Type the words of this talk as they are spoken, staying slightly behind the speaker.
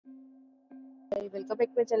Welcome back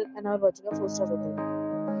to my channel and are watching a 4-star hotel.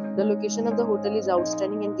 The location of the hotel is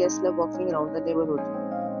outstanding and guests love walking around the neighborhood.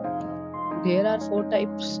 There are 4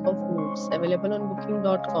 types of rooms available on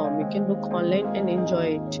booking.com. You can book online and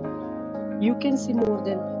enjoy it. You can see more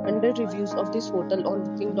than 100 reviews of this hotel on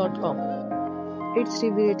booking.com. Its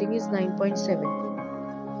review rating is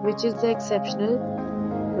 9.7, which is the exceptional.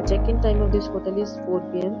 The check-in time of this hotel is 4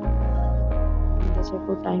 p.m. and the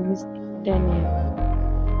check-out time is 10 a.m.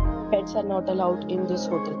 Pets are not allowed in this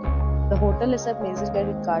hotel. The hotel accepts major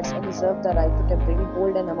credit cards and reserves the right to temporarily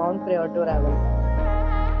hold an amount prior to arrival.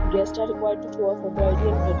 Guests are required to show a photo ID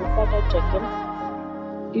and credit card at check-in.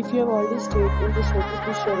 If you have already stayed in this hotel,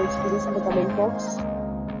 please share your experience in the comment box.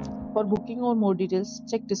 For booking or more details,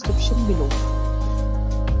 check description below.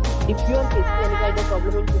 If you are facing any kind of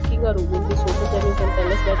problem in booking a room in this hotel, then you can tell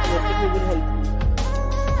us that we will help you.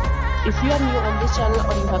 If you are new on this channel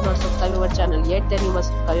or you have not subscribed our channel yet, then you must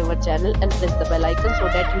subscribe our channel and press the bell icon so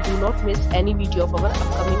that you do not miss any video of our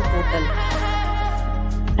upcoming hotel.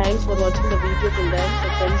 Thanks for watching the video till then. So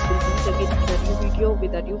friends, will meet again in a new video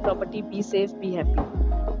with a new property. Be safe, be happy.